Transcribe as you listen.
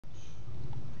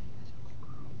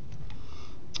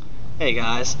Hey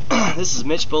guys, this is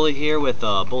Mitch Bully here with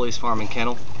Bully's Farm and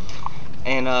Kennel,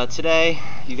 and today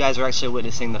you guys are actually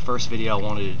witnessing the first video I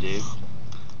wanted to do.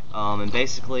 And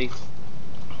basically,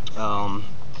 I've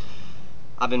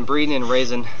been breeding and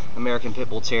raising American Pit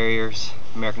Bull Terriers,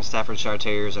 American Staffordshire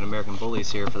Terriers, and American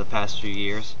Bullies here for the past few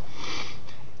years.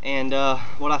 And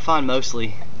what I find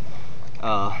mostly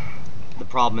the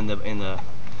problem in the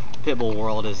Pit Bull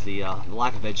world is the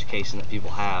lack of education that people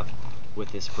have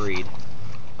with this breed.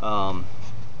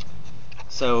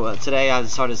 So today I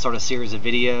decided to start a series of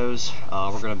videos.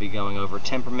 We're going to be going over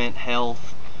temperament,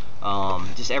 health,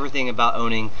 just everything about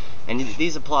owning, and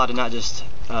these apply to not just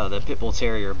the Pit Bull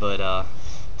Terrier, but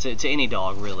to any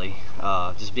dog really.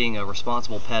 Just being a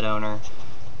responsible pet owner,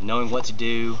 knowing what to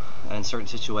do in certain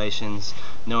situations,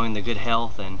 knowing the good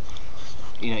health, and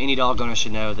any dog owner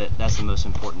should know that that's the most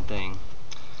important thing.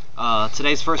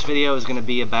 Today's first video is going to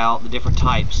be about the different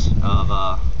types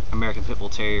of American Pit Bull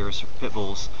Terriers, Pit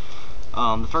Bulls.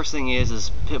 The first thing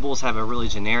is Pit Bulls have a really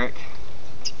generic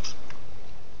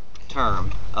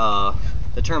term.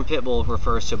 The term Pit Bull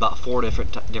refers to about four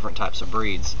different types of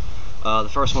breeds. The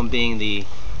first one being the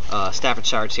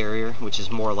Staffordshire Terrier, which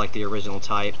is more like the original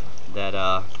type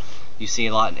that you see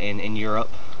a lot in Europe.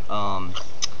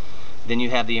 Then you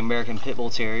have the American Pit Bull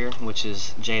Terrier, which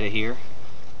is Jada here.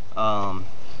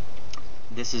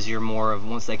 This is your more of,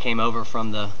 once they came over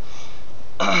from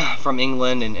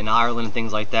England and Ireland and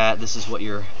things like that, this is what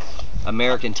your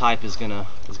American type is gonna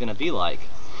be like.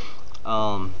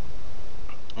 And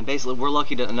basically, we're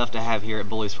lucky enough to have here at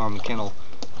Bully's Farm and Kennel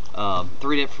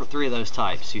three of those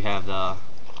types. You have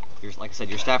like I said,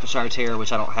 your Staffordshire Terrier,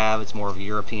 which I don't have; it's more of a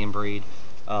European breed.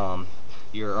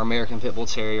 Your American Pit Bull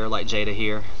Terrier, like Jada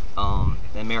here,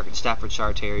 the American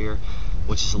Staffordshire Terrier,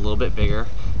 which is a little bit bigger,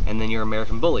 and then your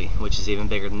American Bully, which is even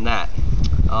bigger than that.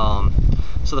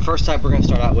 So the first type we're going to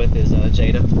start out with is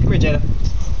Jada. Come here, Jada.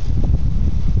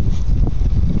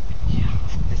 Yeah,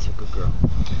 that's a good girl.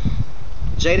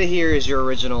 Jada here is your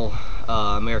original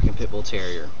American Pit Bull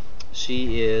Terrier.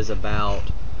 She is about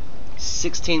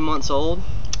 16 months old,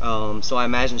 so I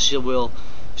imagine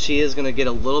she is going to get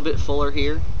a little bit fuller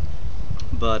here,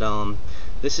 but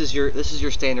this is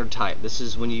your standard type. This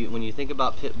is when you think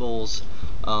about Pit Bulls,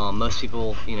 most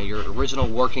people, your original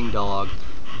working dog,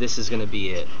 this is going to be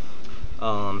it.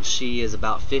 She is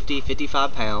about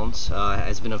 55 pounds.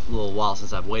 It's been a little while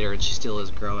since I've weighed her, and she still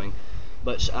is growing,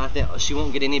 but I think she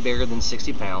won't get any bigger than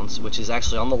 60 pounds, which is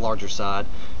actually on the larger side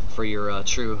for your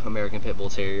true American Pit Bull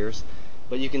Terriers.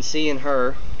 But you can see in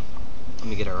her, let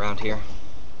me get her around here.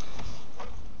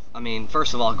 I mean,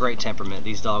 first of all, great temperament.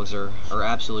 These dogs are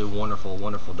absolutely wonderful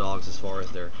dogs as far as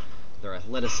their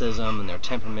athleticism and their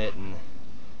temperament,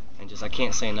 and just, I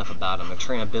can't say enough about them. Their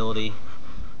trainability.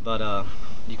 But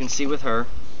you can see with her,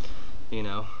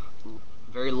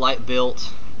 very light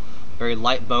built, very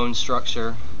light bone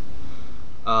structure.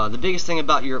 The biggest thing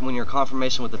about when your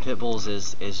conformation with the Pit Bulls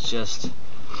is just,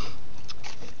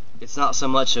 it's not so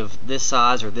much of this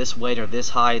size or this weight or this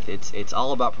height. It's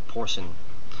all about proportion.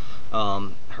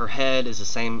 Her head is the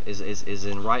same, is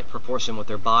in right proportion with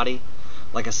her body.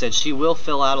 Like I said, she will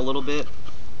fill out a little bit,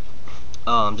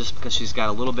 just because she's got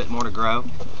a little bit more to grow.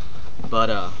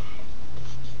 But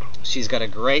she's got a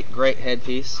great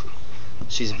headpiece.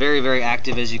 She's very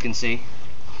active, as you can see.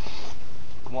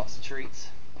 Wants the treats.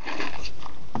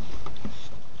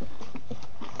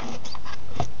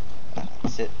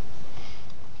 Sit.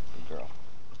 Good girl.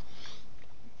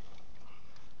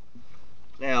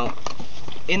 Now,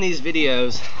 in these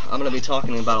videos, I'm going to be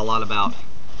talking a lot about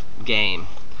game.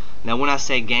 Now, when I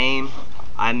say game,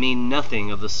 I mean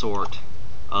nothing of the sort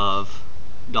of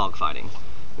dogfighting.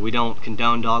 We don't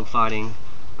condone dogfighting.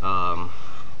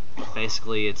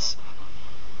 Basically, it's,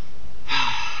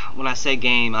 when I say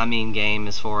game, I mean game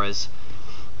as far as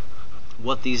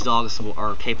what these dogs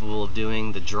are capable of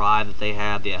doing, the drive that they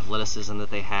have, the athleticism that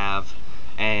they have.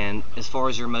 And as far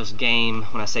as your most game,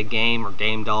 when I say game or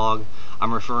game dog,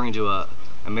 I'm referring to a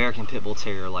American Pit Bull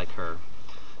Terrier like her.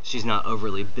 She's not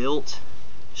overly built.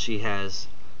 She has,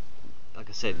 like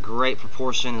I said, great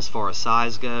proportion as far as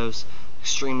size goes,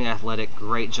 extremely athletic,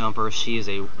 great jumper. She is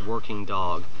a working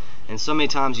dog. And so many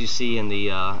times you see in the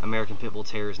American Pit Bull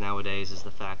Terriers nowadays is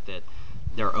the fact that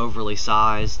they're overly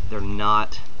sized. They're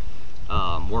not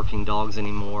working dogs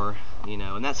anymore,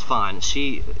 and that's fine.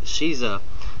 She's a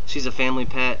family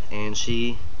pet, and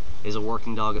she is a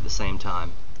working dog at the same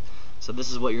time. So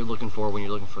this is what you're looking for when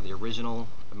you're looking for the original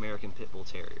American Pit Bull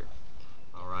Terrier.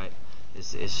 All right,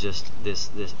 it's just this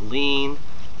lean.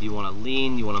 You want a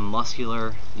lean, you want a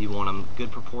muscular, you want a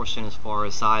good proportion as far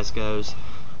as size goes.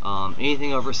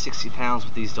 Anything over 60 pounds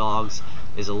with these dogs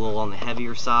is a little on the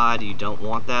heavier side. You don't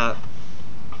want that.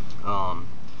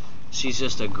 She's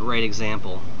just a great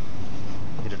example.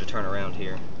 Get her to turn around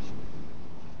here.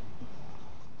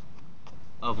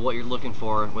 Of what you're looking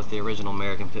for with the original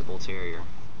American Pit Bull Terrier.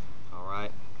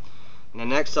 Alright. Now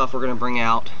next off we're going to bring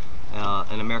out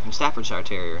an American Staffordshire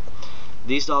Terrier.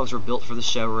 These dogs were built for the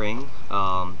show ring.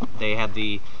 They have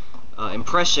the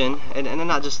impression, and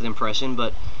not just an impression,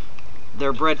 but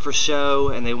they're bred for show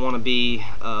and they want to be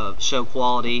show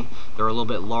quality. They're a little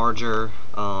bit larger.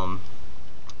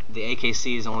 The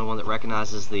AKC is the only one that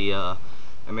recognizes the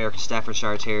American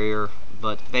Staffordshire Terrier,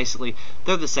 but basically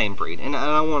they're the same breed, and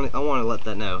I want to let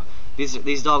that know.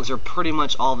 These dogs are pretty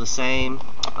much all the same,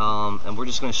 and we're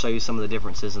just going to show you some of the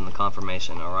differences in the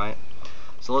conformation. All right.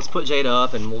 So let's put Jada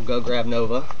up, and we'll go grab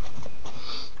Nova.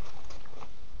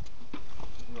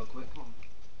 Real quick. Come on.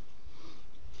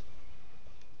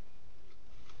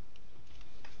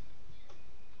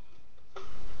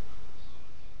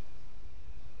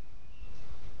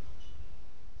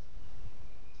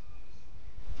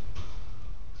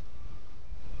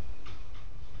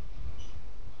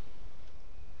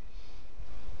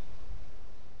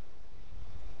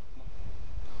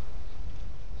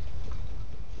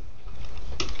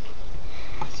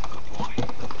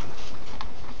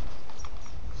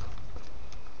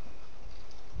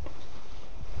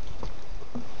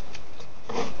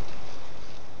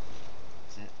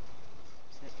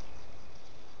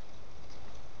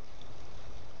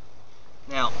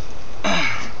 Now,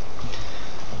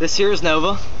 this here is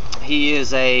Nova. He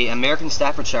is a American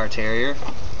Staffordshire Terrier.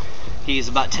 He's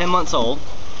about 10 months old.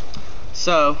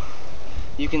 So,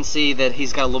 you can see that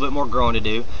he's got a little bit more growing to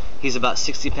do. He's about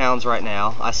 60 pounds right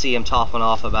now. I see him topping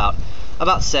off about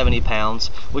 70 pounds,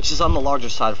 which is on the larger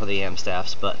side for the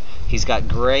Amstaffs, but he's got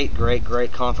great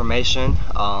conformation,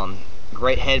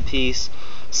 great headpiece,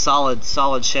 solid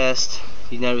chest.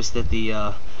 You notice that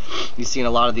you see in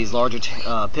a lot of these larger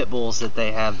pit bulls that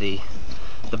they have the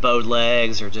bowed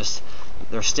legs, or just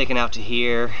they're sticking out to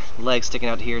here, legs sticking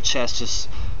out to here, chest just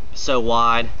so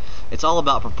wide. It's all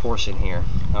about proportion here.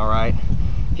 All right.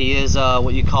 He is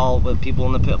what people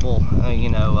in the pit bull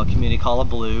community call a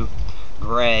blue,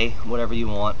 gray, whatever you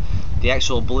want. The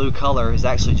actual blue color is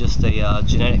actually just a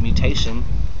genetic mutation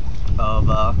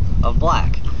of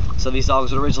black. So these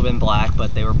dogs had originally been black,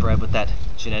 but they were bred with that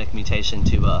genetic mutation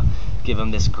to give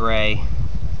them this gray,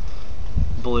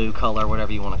 blue color,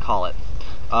 whatever you want to call it.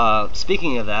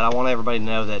 Speaking of that, I want everybody to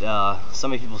know that so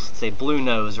many people say blue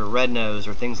nose or red nose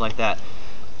or things like that.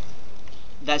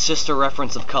 That's just a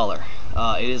reference of color.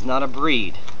 It is not a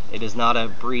breed. It is not a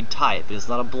breed type. It is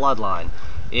not a bloodline.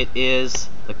 It is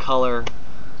the color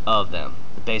of them.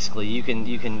 Basically, you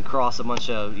can cross a bunch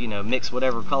of, mix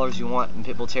whatever colors you want in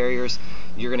pit bull terriers.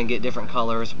 You're gonna get different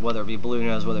colors, whether it be blue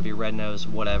nose, whether it be red nose,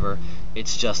 whatever.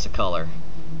 It's just a color.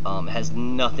 It has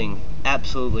nothing,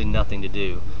 absolutely nothing to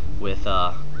do with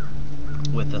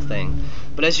the thing.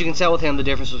 But as you can tell with him, the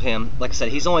difference with him, like I said,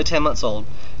 he's only 10 months old.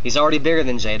 He's already bigger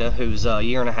than Jada, who's a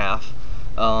year and a half.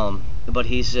 But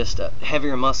he's just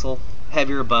heavier muscle,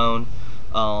 heavier bone,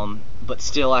 but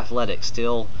still athletic.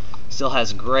 Still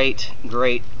has great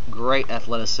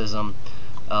athleticism,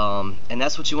 and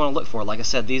that's what you want to look for. Like I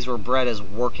said, these were bred as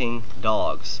working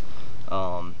dogs.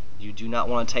 You do not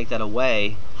want to take that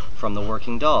away from the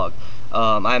working dog.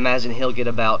 I imagine he'll get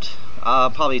about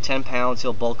probably 10 pounds.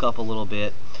 He'll bulk up a little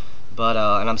bit, but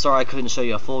and I'm sorry I couldn't show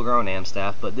you a full-grown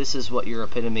Amstaff, but this is what your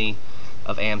epitome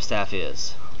of Amstaff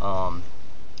is.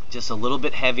 Just a little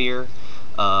bit heavier,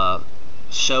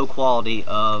 show quality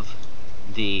of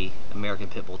the American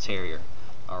Pit Bull Terrier.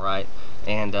 Alright,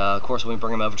 and of course when we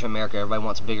bring them over to America, everybody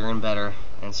wants bigger and better,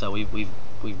 and so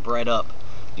we've bred up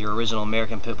your original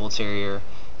American Pit Bull Terrier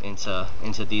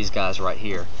into these guys right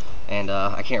here. And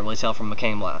I can't really tell from a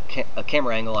camera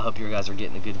angle. I hope you guys are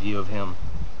getting a good view of him.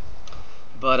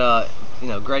 But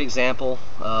great example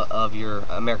of your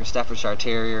American Staffordshire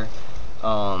Terrier.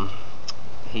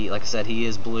 Like I said, he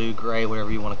is blue, gray, whatever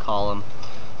you want to call him.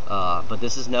 But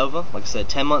this is Nova, like I said,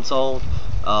 10 months old,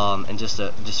 and just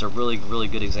a really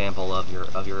good example of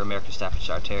your American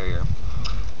Staffordshire Terrier.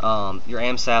 Your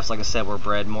Amstaffs, like I said, were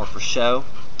bred more for show,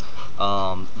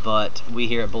 but we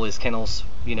here at Bullies Kennels,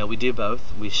 we do both.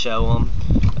 We show them.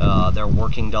 They're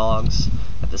working dogs.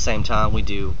 At the same time, we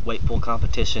do weight pull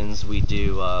competitions. We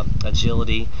do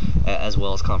agility as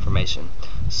well as conformation.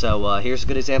 So here's a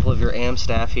good example of your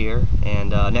Amstaff here. And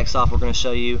next off, we're going to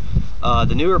show you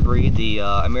the newer breed, the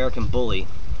American Bully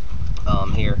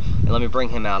here. And let me bring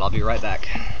him out. I'll be right back.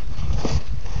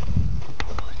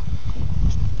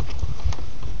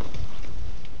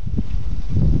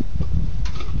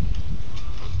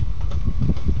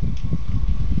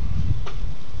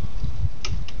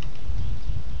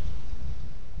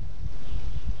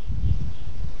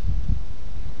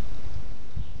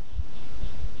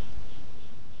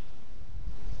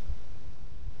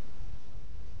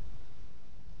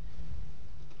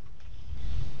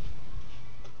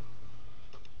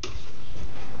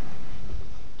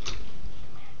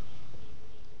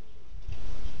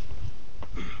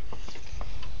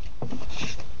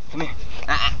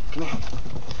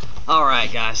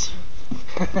 Alright guys,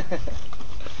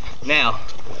 now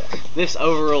this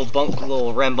overall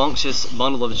little rambunctious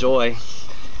bundle of joy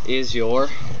is your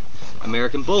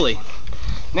American Bully.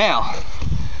 Now,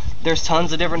 there's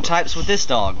tons of different types with this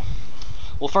dog.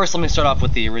 Well, first let me start off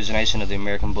with the origination of the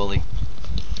American Bully.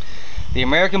 The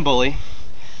American Bully,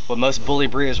 what most bully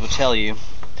breeders will tell you,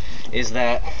 is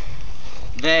that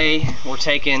they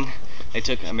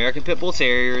took American Pit Bull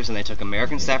Terriers and they took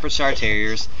American Staffordshire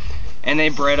Terriers and they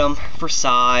bred them for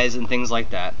size and things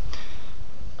like that.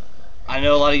 I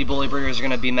know a lot of you bully breeders are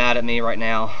going to be mad at me right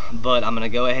now, but I'm going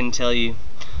to go ahead and tell you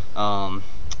the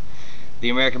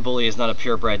American Bully is not a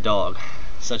purebred dog,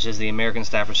 such as the American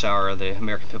Staffordshire or the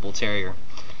American Pit Bull Terrier.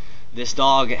 This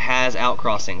dog has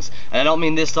outcrossings, and I don't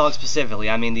mean this dog specifically,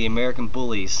 I mean the American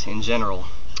Bullies in general.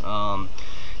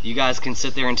 You guys can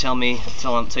sit there and tell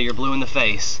you're blue in the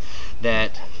face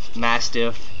that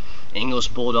Mastiff, English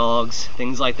Bulldogs,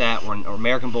 things like that, or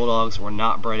American Bulldogs were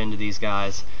not bred into these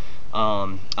guys.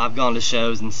 I've gone to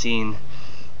shows and seen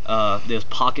those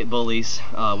pocket bullies,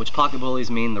 which pocket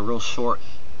bullies mean the real short,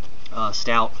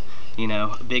 stout,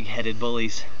 big-headed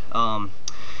bullies. I've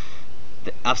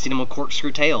seen them with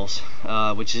corkscrew tails,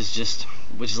 which is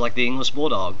like the English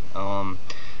Bulldog.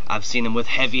 I've seen them with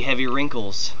heavy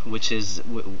wrinkles, which is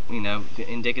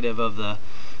indicative of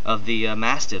the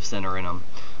Mastiffs that are in them.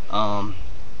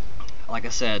 Like I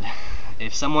said,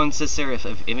 if someone sits there, if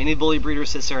any bully breeder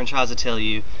sits there and tries to tell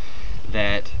you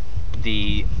that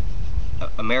the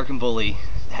American Bully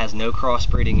has no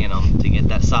crossbreeding in them to get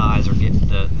that size or get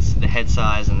the head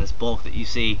size and this bulk that you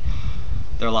see,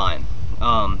 they're lying.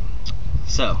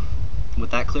 So,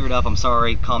 with that cleared up, I'm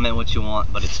sorry, comment what you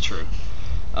want, but it's true.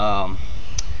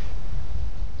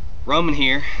 Roman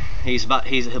here,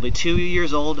 he'll be 2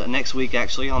 years old next week,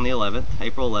 actually, on the 11th,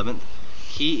 April 11th.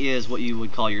 He is what you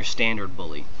would call your standard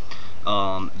bully.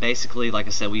 Basically, like I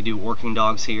said, we do working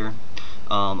dogs here.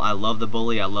 I love the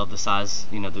bully. I love the size,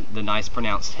 the nice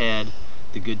pronounced head,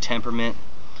 the good temperament,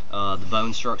 the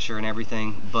bone structure and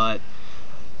everything. But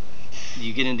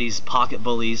you get into these pocket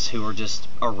bullies who are just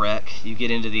a wreck. You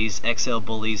get into these XL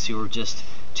bullies who are just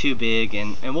too big.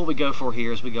 And what we go for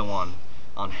here is we go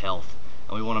on health.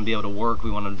 And we want to be able to work. We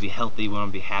want them to be healthy. We want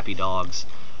them to be happy dogs.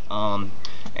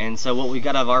 And so what we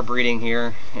got out of our breeding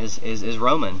here is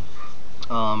Roman.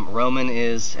 Roman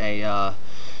is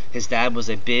his dad was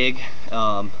a big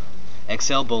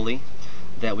XL bully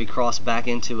that we crossed back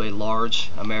into a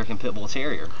large American Pit Bull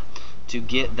Terrier to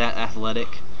get that athletic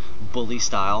bully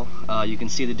style. You can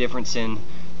see the difference in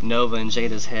Nova and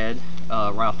Jada's head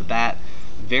right off the bat.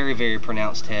 Very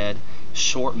pronounced head,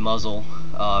 short muzzle,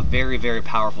 very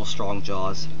powerful, strong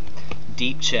jaws,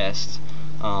 deep chest,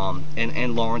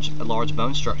 and large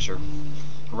bone structure.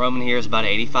 Roman here is about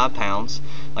 85 pounds.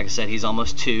 Like I said, he's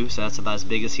almost 2, so that's about as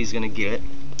big as he's gonna get.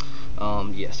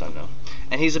 Yes, I know.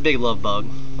 And he's a big love bug,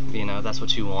 that's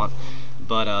what you want.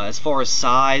 But as far as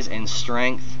size and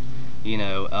strength,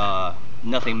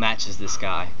 nothing matches this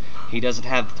guy. He doesn't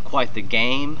have quite the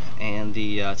game and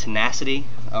the tenacity,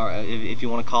 or if you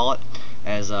want to call it,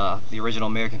 as the original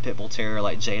American Pit Bull Terrier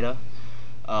like Jada.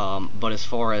 But as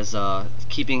far as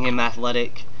keeping him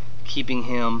athletic, keeping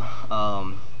him,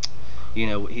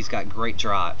 he's got great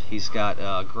drive. He's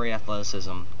got great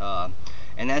athleticism.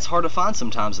 And that's hard to find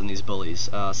sometimes in these bullies.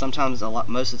 Most of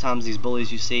the times these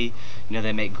bullies you see,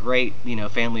 they make great,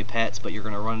 family pets, but you're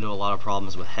going to run into a lot of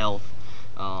problems with health.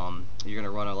 You're going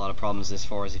to run a lot of problems as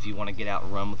far as if you want to get out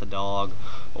and run with a dog,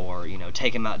 or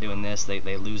take them out doing this,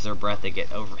 they lose their breath, they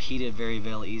get overheated very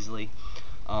easily.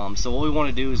 So what we want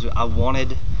to do is I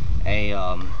wanted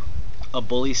a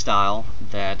bully style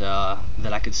that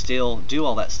I could still do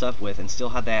all that stuff with and still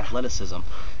have the athleticism.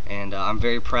 And I'm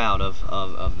very proud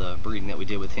of the breeding that we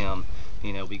did with him.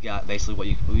 We got basically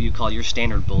what you call your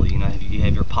standard bully. You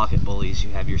have your pocket bullies, you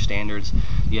have your standards,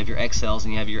 you have your XLs,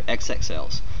 and you have your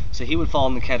XXLs. So he would fall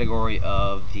in the category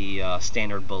of the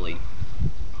standard bully.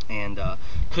 And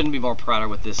couldn't be more prouder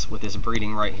with this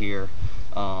breeding right here.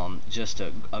 Just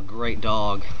a great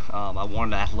dog. I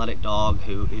wanted an athletic dog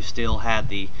who still had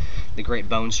the great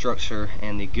bone structure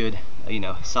and the good,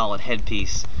 solid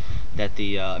headpiece that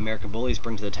the American Bullies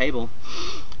bring to the table.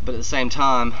 But at the same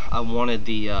time, I wanted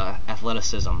the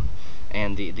athleticism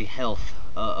and the health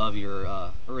of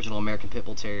your original American Pit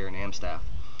Bull Terrier and Amstaff.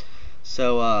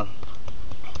 So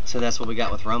that's what we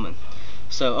got with Roman.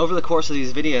 So over the course of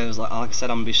these videos, like I said,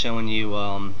 I'm going to be showing you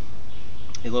a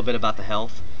little bit about the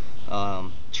health,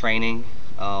 training,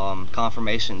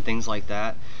 conformation, things like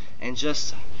that, and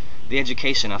just the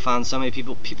education. I find so many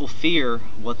people fear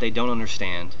what they don't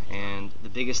understand, and the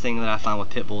biggest thing that I find with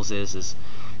pit bulls is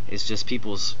just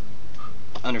people's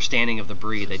understanding of the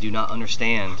breed. They do not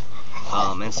understand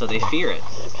and so they fear it.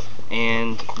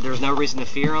 And there's no reason to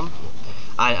fear them.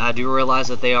 I do realize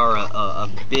that they are a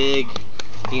big,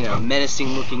 menacing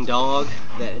looking dog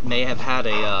that may have had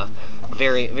a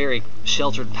very, very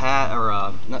sheltered past,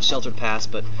 or not sheltered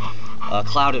past, but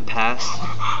clouded past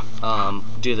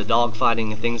due to the dog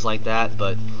fighting and things like that.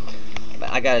 But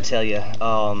I gotta tell you,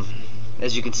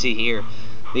 as you can see here,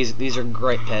 these are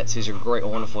great pets. These are great,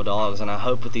 wonderful dogs, and I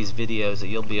hope with these videos that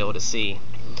you'll be able to see,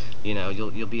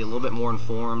 you'll be a little bit more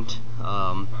informed.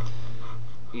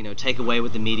 Take away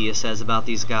what the media says about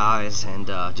these guys, and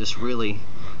just really,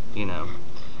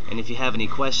 and if you have any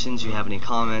questions, you have any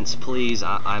comments, please,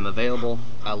 I'm available.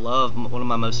 I love, one of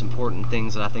my most important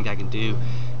things that I think I can do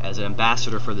as an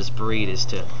ambassador for this breed is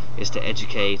to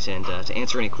educate and to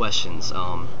answer any questions.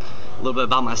 A little bit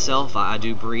about myself: I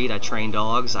do breed, I train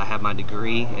dogs, I have my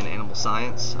degree in animal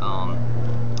science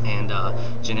and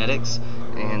genetics,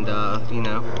 and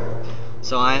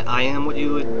so I am what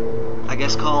you would, I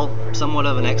guess, call somewhat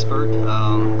of an expert.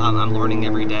 I'm learning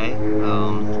every day,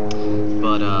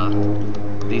 but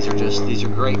these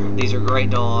are great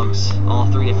dogs, all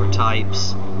 3 different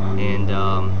types, and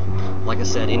like I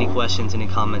said, any questions, any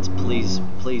comments, please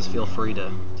feel free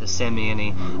to send me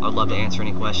any. I'd love to answer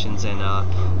any questions, and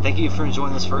thank you for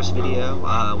enjoying this first video.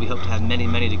 We hope to have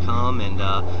many to come, and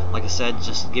like I said,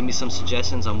 just give me some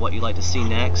suggestions on what you'd like to see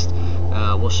next.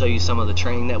 We'll show you some of the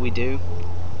training that we do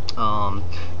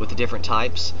with the different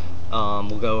types.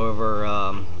 We'll go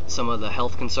over some of the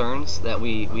health concerns that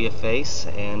we face,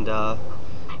 and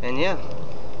yeah.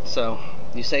 So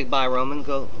you say bye, Roman.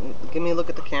 Go give me a look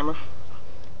at the camera.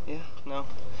 Yeah, no.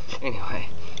 Anyway,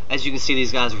 as you can see,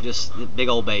 these guys are just big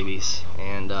old babies,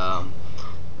 and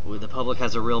the public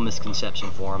has a real misconception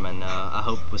for them, and I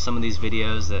hope with some of these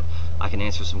videos that I can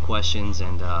answer some questions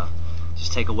and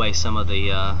just take away some of the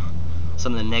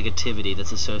negativity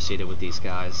that's associated with these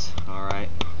guys. All right,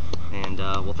 and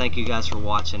well, thank you guys for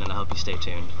watching, and I hope you stay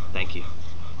tuned. Thank you.